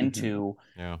 bilking you Mhm. into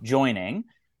Yeah. joining,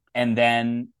 and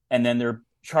then they're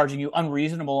charging you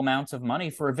unreasonable amounts of money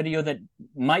for a video that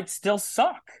might still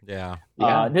suck. Yeah.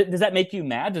 Yeah. Does that make you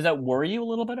mad? Does that worry you a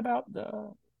little bit about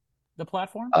the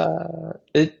platform?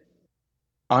 It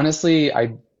honestly,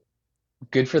 I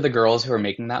good for the girls who are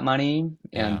making that money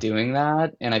and Yeah. doing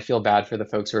that, and I feel bad for the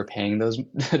folks who are paying those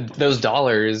those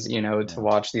dollars, to Yeah.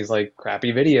 watch these like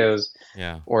crappy videos,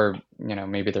 Yeah. or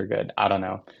maybe they're good. I don't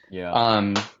know. Yeah.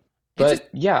 Um, It just but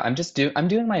yeah, I'm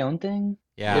doing my own thing,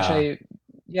 which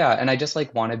yeah. and I just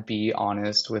like want to be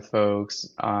honest with folks,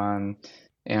 and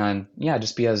yeah,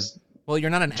 just be as Well, you're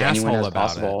not an genuine asshole as about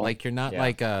it. possible. Like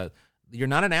Yeah. you're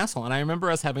not an asshole. And I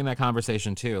remember us having that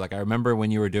conversation too. Like I remember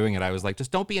when you were doing it, I was like,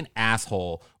 just don't be an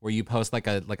asshole where you post like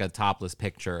a topless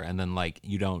picture and then like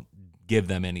you don't give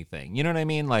them anything. You know what I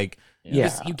mean? Like Yeah.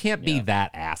 you can't be Yeah.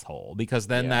 that asshole, because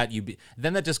then Yeah.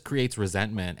 then that just creates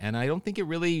resentment. And I don't think it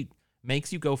really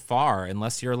makes you go far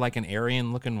unless you're like an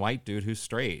Aryan looking white dude who's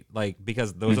straight. Like,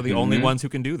 because those are the only Mhm. ones who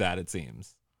can do that, it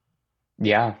seems.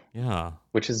 Yeah, Yeah.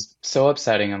 which is so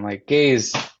upsetting. I'm like,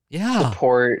 gays, Yeah.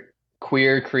 support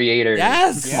queer creators.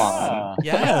 Yes. Come on.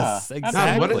 Yes, Yeah, exactly.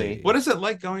 absolutely. What is it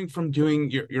like going from doing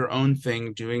your own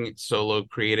thing, doing it solo,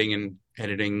 creating and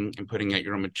editing and putting out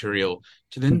your own material,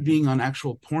 to then being on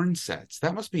actual porn sets?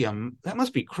 That must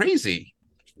be crazy.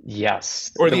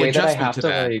 Yes. Or The the way that adjustment to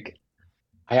that.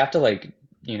 I have to like,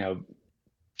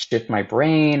 shift my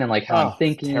brain and like how I'm Oh, it's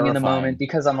thinking in the moment, terrifying.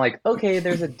 because I'm like, okay,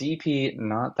 there's a DP,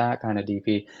 not that kind of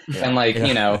DP. Yeah. And like,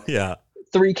 Yeah. Yeah.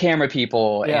 three camera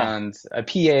people and a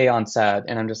PA on set,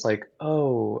 and I'm just like,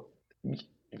 oh,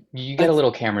 you get a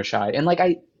little camera shy, and like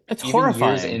it's even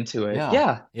horrifying. years into it,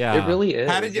 Yeah. it really is.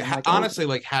 How did you like, honestly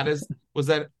like? How does was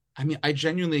that? I mean, I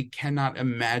genuinely cannot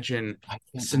imagine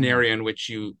a scenario in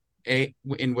which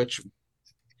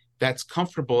that's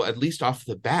comfortable, at least off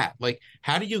the bat. Like,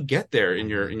 how do you get there in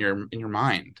your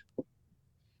mind?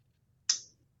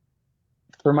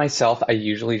 For myself, I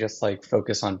usually just like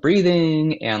focus on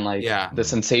breathing and like the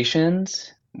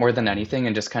sensations more than anything,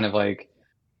 and just kind of like,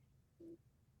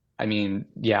 I mean,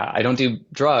 I don't do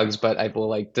drugs, but I will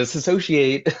like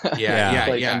disassociate.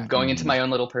 I'm going into my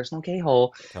own little personal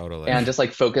K-hole. Totally. And just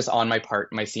like focus on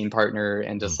my scene partner,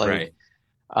 and just like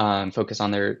focus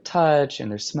on their touch and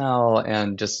their smell,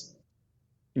 and just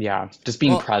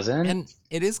being present. And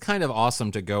it is kind of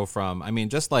awesome to go from, I mean,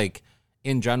 just like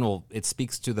in general, it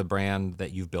speaks to the brand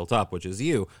that you've built up, which is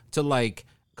you, to like,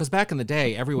 because back in the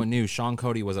day, everyone knew Sean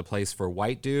Cody was a place for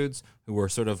white dudes who were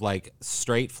sort of like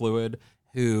straight fluid,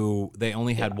 who they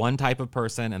only had one type of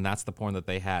person, and that's the porn that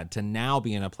they had, to now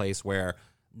be in a place where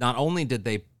not only did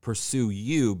they pursue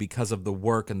you because of the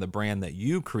work and the brand that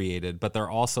you created, but they're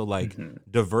also like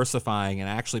diversifying and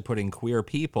actually putting queer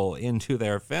people into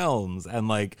their films and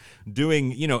like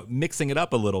doing, mixing it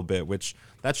up a little bit, which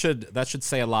that should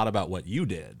say a lot about what you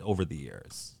did over the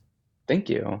years. Thank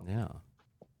you. Yeah.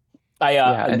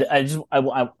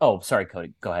 Sorry,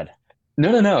 Cody, go ahead.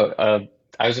 No.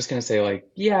 I was just gonna say, like,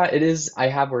 it is. I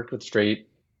have worked with straight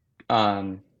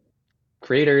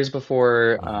creators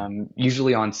before,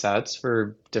 usually on sets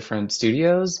for different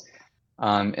studios,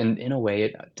 and in a way,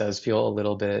 it does feel a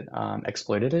little bit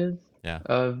exploitative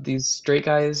of these straight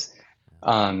guys.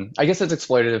 I guess it's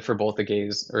exploitative for both the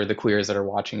gays or the queers that are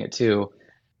watching it too,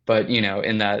 but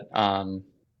in that,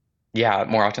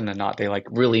 more often than not, they like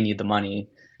really need the money.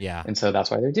 Yeah. And so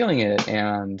that's why they're doing it.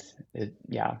 And it,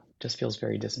 just feels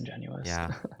very disingenuous.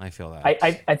 Yeah, I feel that.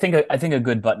 I think a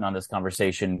good button on this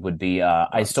conversation would be,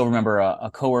 I still remember a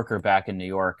coworker back in New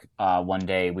York, one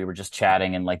day we were just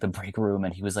chatting in like the break room,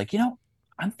 and he was like,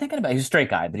 I'm thinking about, he's a straight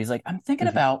guy, but he's like, I'm thinking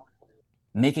about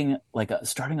making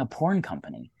starting a porn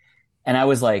company. And I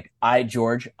was like,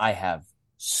 George, I have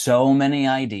so many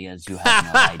ideas, you have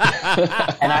no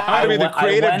idea. And I be the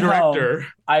creative director.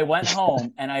 I went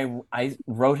home and I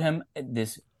wrote him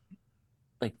this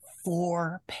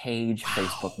 4-page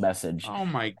Facebook message. Oh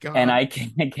my God. And I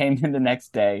came in the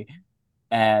next day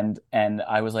and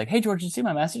I was like, hey, George, did you see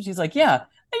my message? He's like, yeah.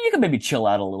 And you can maybe chill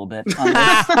out a little bit on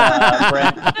this,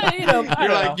 Brent. You're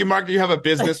like, you have a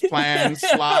business plan,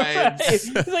 slides.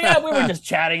 He's like, we were just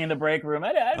chatting in the break room.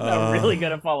 I'm not really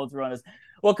going to follow through on this.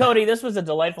 Well, Cody, this was a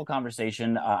delightful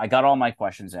conversation. I got all my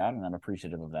questions out, and I'm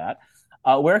appreciative of that.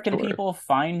 Where can people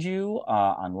find you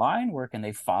online? Where can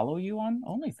they follow you on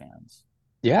OnlyFans?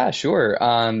 Yeah, sure.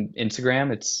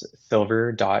 Instagram, it's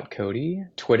silver.cody.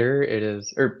 Twitter, it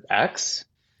is, or X.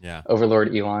 Yeah.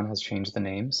 Overlord Elon has changed the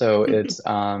name. So it's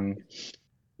Cody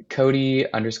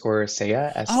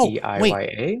 _Seiya,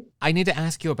 Seiya. I need to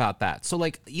ask you about that. So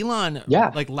like Elon,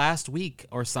 like last week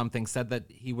or something said that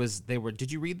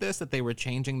did you read this? That they were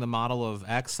changing the model of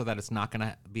X so that it's not going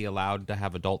to be allowed to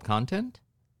have adult content?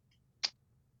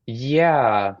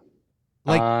 Yeah.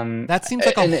 That seems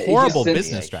like a horrible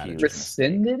business strategy.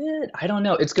 Rescinded it? I don't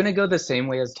know. It's going to go the same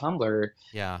way as Tumblr,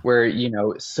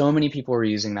 where so many people were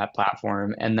using that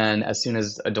platform, and then as soon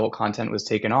as adult content was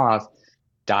taken off,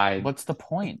 died. What's the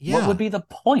point? What would be the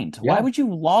point? Why would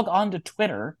you log on to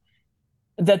Twitter?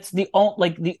 That's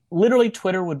literally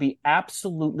Twitter would be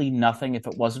absolutely nothing if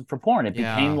it wasn't for porn. It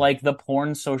became like the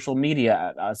porn social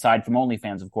media, aside from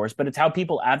OnlyFans, of course, but it's how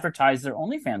people advertise their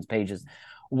OnlyFans pages.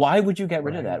 Why would you get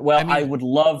rid of that? Well, I would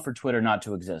love for Twitter not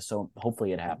to exist, so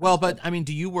hopefully it happens. Well, but I mean,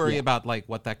 do you worry about like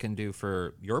what that can do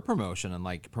for your promotion and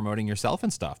like promoting yourself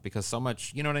and stuff? Because so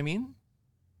much, you know what I mean?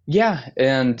 Yeah,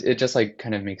 and it just like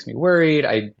kind of makes me worried.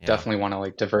 I definitely want to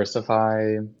like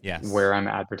diversify where I'm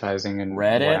advertising and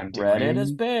what I'm doing. Reddit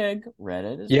is big.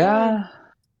 Reddit is big.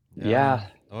 Yeah.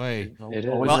 Oy. It is.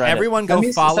 Well, Reddit. Everyone go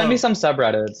follow. Send me some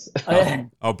subreddits.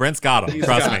 Oh, Brent's got them.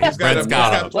 Trust me. Brent's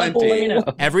got them. Plenty.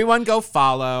 Everyone go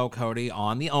follow Cody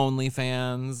on the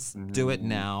OnlyFans. Do it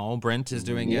now. Brent is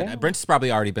doing it. Brent's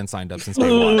probably already been signed up since day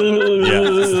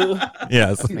one.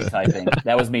 Yes. Me typing.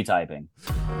 That was me typing.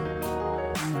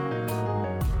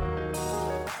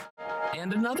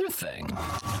 And another thing.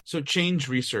 So Change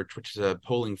Research, which is a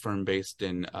polling firm based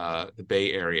in the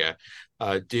Bay Area,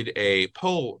 did a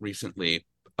poll recently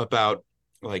about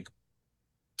like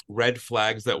red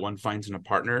flags that one finds in a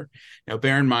partner. Now,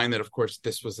 bear in mind that, of course,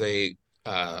 this was a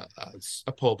a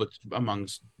poll, but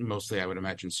amongst mostly, I would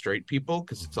imagine, straight people,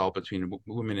 because it's all between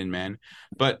women and men.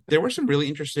 But there were some really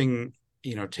interesting,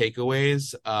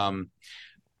 takeaways.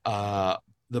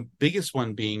 The biggest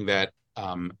one being that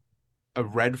a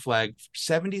red flag,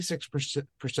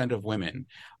 76% of women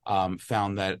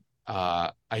found that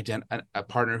a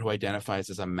partner who identifies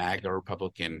as a MAGA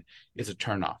Republican is a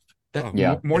turnoff.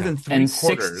 That more than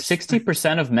three-quarters.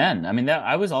 60% of men. I mean, that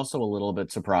I was also a little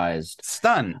bit surprised,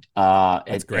 stunned.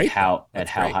 At how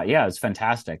high. Yeah, it's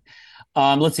fantastic.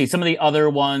 Let's see. Some of the other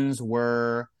ones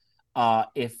were,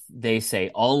 if they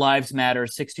say all lives matter,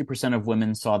 60% of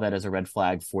women saw that as a red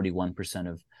flag.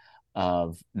 41%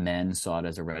 of men saw it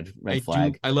as a red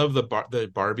flag. I love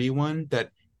the Barbie one, that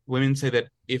women say that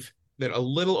a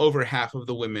little over half of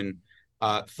the women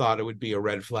thought it would be a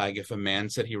red flag if a man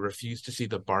said he refused to see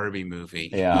the Barbie movie.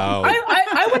 Yeah,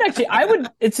 I would.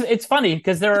 It's funny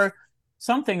because there are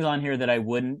some things on here that I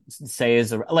wouldn't say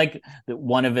is like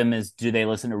one of them is, do they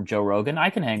listen to Joe Rogan?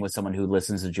 I can hang with someone who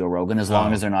listens to Joe Rogan as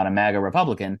long as they're not a MAGA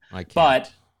Republican. I can't.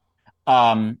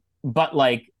 But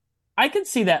like, I could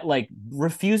see that, like,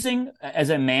 refusing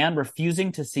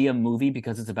to see a movie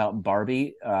because it's about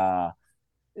Barbie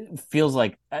feels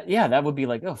like, that would be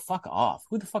like, oh, fuck off.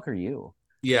 Who the fuck are you?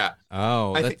 Yeah.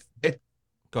 Oh, I think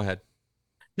go ahead.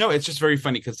 No, it's just very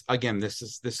funny because, again,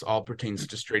 this all pertains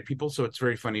to straight people, so it's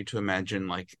very funny to imagine,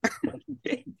 like,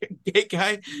 a gay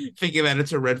guy thinking that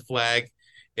it's a red flag.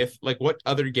 If, like, what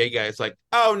other gay guy is like,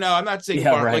 oh no, I'm not saying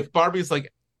like Barbie's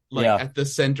like at the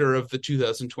center of the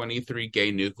 2023 gay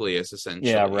nucleus,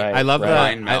 essentially. Yeah, right. I love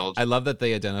that. I love that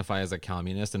they identify as a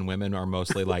communist, and women are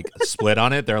mostly like split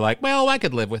on it. They're like, well, I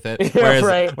could live with it.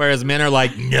 Whereas men are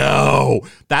like, no,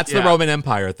 that's the Roman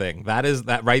Empire thing.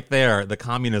 That right there. The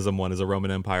communism one is a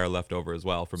Roman Empire leftover as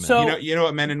well for men. So, you know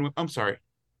what men and I'm sorry.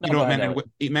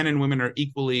 Men and women are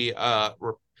equally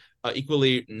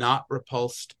not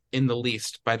repulsed in the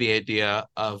least by the idea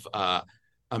of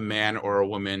a man or a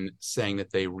woman saying that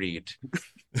they read.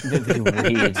 They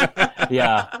read.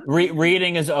 Yeah.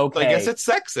 Reading is okay. I guess it's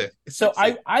sexy.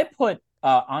 I put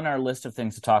on our list of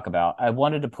things to talk about, I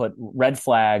wanted to put red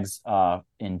flags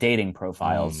in dating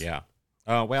profiles. Yeah.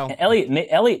 Oh, well. And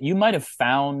Elliot, you might have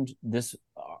found this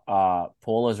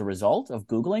poll as a result of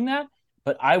Googling that,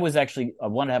 but I wanted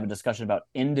to have a discussion about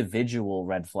individual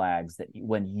red flags that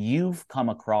when you've come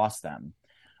across them,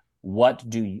 what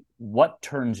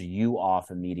turns you off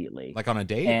immediately? Like on a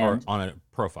date or on a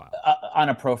profile? On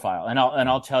a profile. And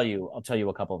I'll tell you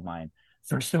a couple of mine.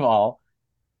 First of all,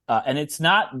 and it's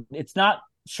not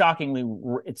shockingly,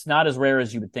 it's not as rare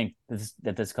as you would think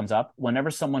that this comes up.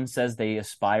 Whenever someone says they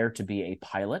aspire to be a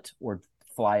pilot or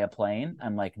fly a plane,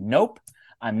 I'm like, nope,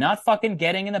 I'm not fucking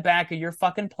getting in the back of your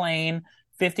fucking plane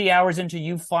 50 hours into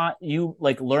you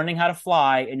like learning how to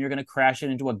fly, and you're going to crash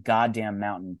it into a goddamn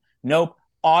mountain. Nope.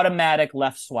 Automatic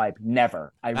left swipe.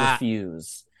 Never. I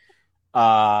refuse.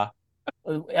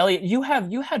 Elliot, you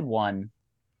had one.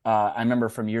 I remember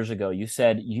from years ago. You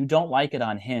said you don't like it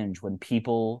on Hinge when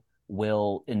people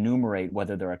will enumerate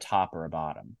whether they're a top or a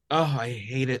bottom. Oh, I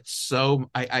hate it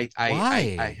so. Why?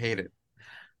 I hate it.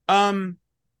 Well,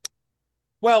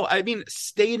 I mean,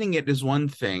 stating it is one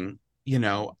thing,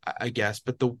 I guess,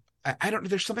 but I don't.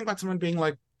 There's something about someone being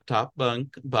like, top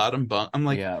bunk, bottom bunk. I'm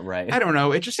like, yeah, right. I don't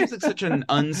know. It just seems like such an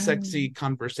unsexy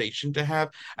conversation to have.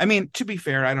 I mean, to be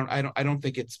fair, I don't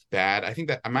think it's bad. I think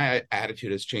that my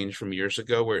attitude has changed from years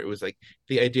ago, where it was like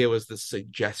the idea was the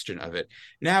suggestion of it.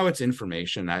 Now it's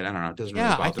information. I don't know. It doesn't really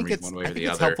bother me one way or the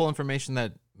other. It's helpful information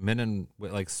that men and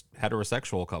like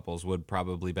heterosexual couples would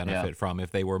probably benefit from if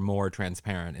they were more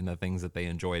transparent in the things that they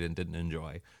enjoyed and didn't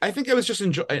enjoy. I think I was just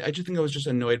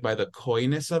annoyed by the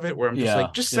coyness of it, where I'm just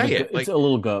like, just say it. It's a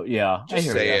little go. Yeah,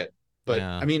 just say it. But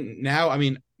I mean, now,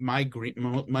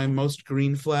 my most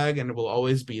green flag, and it will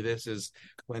always be this, is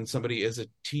when somebody is a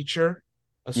teacher,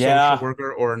 a social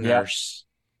worker, or a nurse.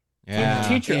 Yeah,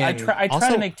 teacher. I try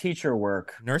to make teacher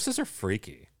work. Nurses are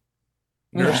freaky.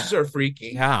 Nurses are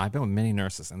freaky. Yeah, I've been with many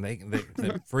nurses, and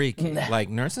they're freaky. Like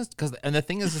nurses, and the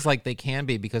thing is like they can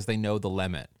be because they know the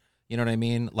limit. You know what I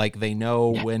mean? Like they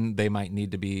know when they might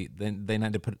need to be. They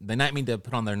might need to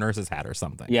put on their nurse's hat or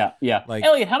something. Yeah. Like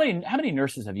Elliot, how many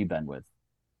nurses have you been with?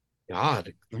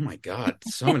 God, oh my God,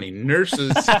 so many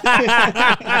nurses.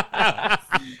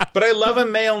 But I love a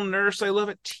male nurse. I love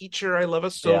a teacher. I love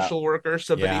a social worker,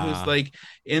 somebody who's like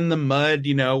in the mud,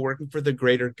 working for the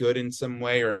greater good in some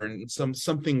way, or in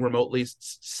something remotely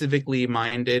civically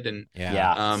minded. And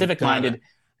civic minded.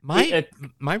 My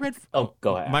red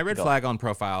go ahead. My red flag on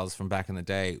profiles from back in the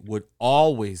day would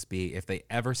always be if they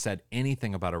ever said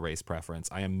anything about a race preference,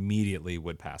 I immediately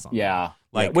would pass on. Yeah.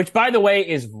 Which, by the way,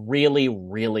 is really,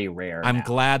 really rare. I'm now.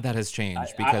 glad that has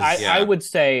changed because I would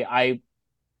say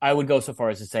I would go so far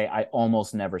as to say I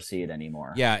almost never see it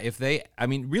anymore. Yeah,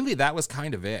 really that was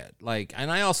kind of it. Like,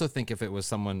 and I also think if it was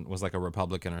someone was like a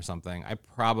Republican or something, I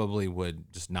probably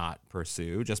would just not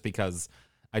pursue just because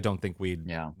I don't think we'd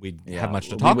have much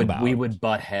to talk about. We would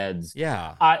butt heads.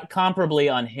 Yeah.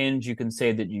 Comparably on Hinge, you can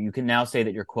now say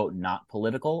that you're quote not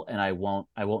political, and I won't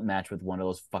match with one of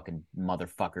those fucking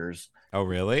motherfuckers. Oh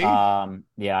really?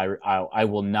 Yeah, I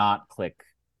will not click.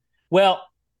 Well,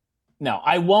 no,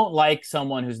 I won't like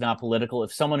someone who's not political.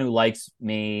 If someone who likes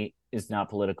me is not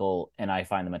political and I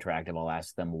find them attractive, I'll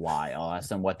ask them why. I'll ask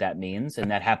them what that means.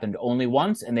 And that happened only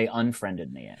once, and they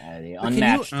unfriended me. They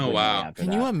unmatched me after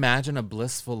Can that. you imagine a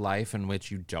blissful life in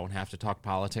which you don't have to talk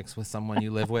politics with someone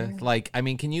you live with? Like, I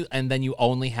mean, can you, and then you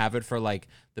only have it for like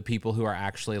the people who are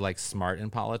actually like smart in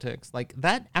politics? Like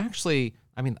that actually,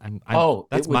 I mean,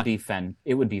 it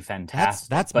would be fantastic.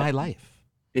 That's my life.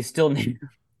 They still need...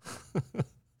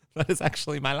 That is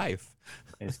actually my life.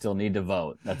 They still need to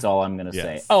vote. That's all I'm going to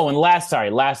say. Oh, and last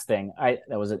thing.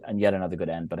 That was yet another good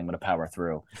end, but I'm going to power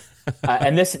through.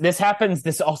 And this happens.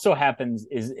 This also happens.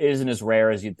 Isn't as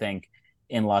rare as you'd think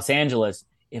in Los Angeles.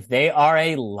 If they are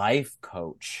a life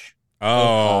coach.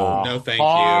 Oh no, thank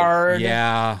you.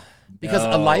 Yeah. Because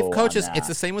a life coach it's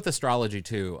the same with astrology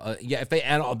too.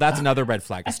 That's another red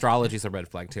flag. Astrology is a red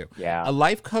flag too. Yeah. A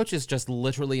life coach is just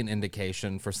literally an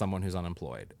indication for someone who's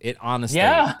unemployed. It honestly,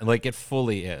 like it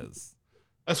fully is.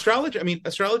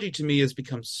 Astrology to me has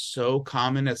become so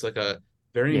common as like a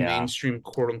very mainstream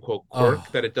quote unquote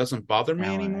quirk that it doesn't bother me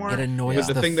anymore. It annoys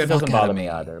the thing that doesn't bother me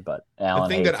either. But Alan, the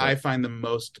thing that I find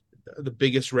the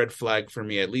biggest red flag for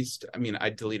me, at least, I mean, I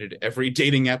deleted every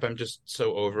dating app. I'm just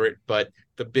so over it. But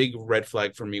the big red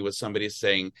flag for me was somebody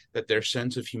saying that their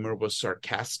sense of humor was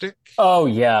sarcastic. Oh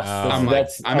yes,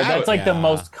 that's like the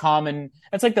most common.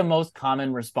 That's like the most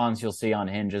common response you'll see on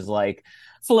Hinge is like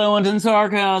fluent in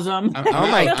sarcasm. Oh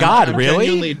my god,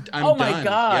 really? Oh my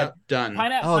god, yep, done.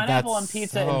 Pineapple on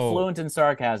pizza and fluent in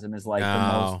sarcasm is like the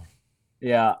most.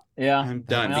 Yeah. I'm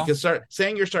done because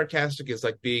saying you're sarcastic is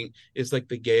like the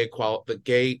gay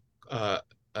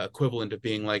equivalent of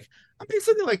being like, I'm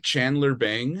basically like Chandler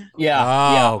Bing. Yeah.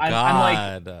 Oh I'm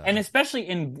god. like, and especially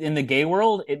in the gay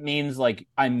world, it means like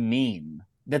I'm mean.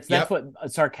 That's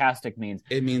what sarcastic means.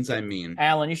 It means I'm mean.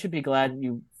 Alan, you should be glad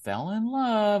you fell in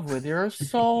love with your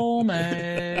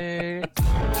soulmate.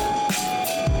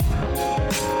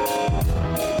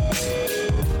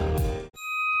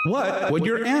 What would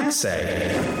your aunt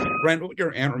say? Brent, what would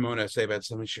your Aunt Ramona say about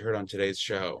something she heard on today's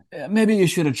show? Maybe you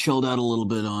should have chilled out a little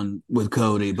bit with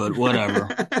Cody, but whatever.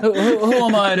 who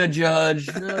am I to judge?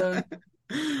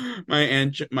 My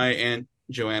aunt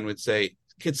Joanne would say,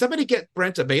 "Could somebody get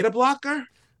Brent a beta blocker?"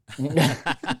 Wait,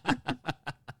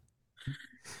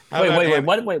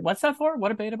 what's that for?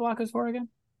 What a beta blocker is for again?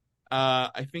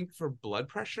 I think for blood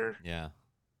pressure. Yeah.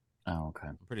 Oh, okay.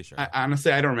 I'm pretty sure.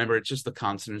 Honestly, I don't remember. It's just the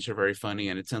consonants are very funny,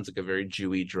 and it sounds like a very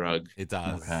Jewy drug. It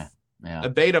does. Okay. Yeah. A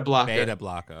beta blocker. Beta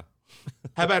blocker.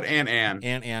 How about Aunt Ann?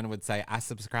 Aunt Ann would say, I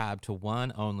subscribe to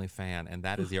one only fan, and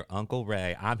that is your Uncle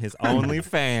Ray. I'm his only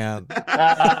fan.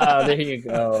 Oh, there you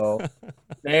go.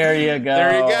 There you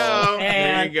go.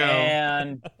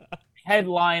 And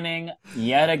headlining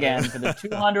yet again for the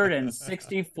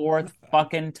 264th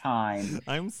fucking time.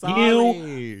 I'm sorry.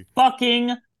 You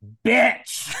fucking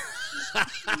bitch.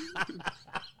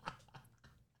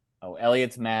 Oh,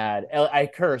 Elliot's mad. I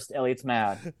cursed. Elliot's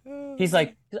mad. He's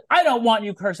like, I don't want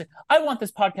you cursing. I want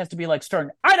this podcast to be like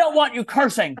Stern. I don't want you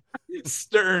cursing.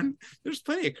 Stern. There's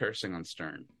plenty of cursing on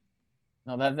Stern.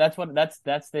 No, that's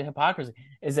the hypocrisy.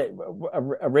 Is that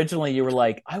originally you were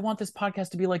like, I want this podcast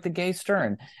to be like the gay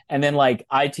Stern, and then like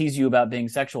I tease you about being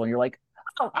sexual, and you're like,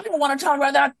 oh, I don't want to talk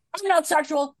about that. I'm not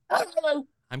sexual.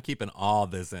 I'm keeping all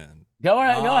this in. Go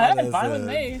ahead. Fine with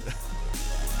me.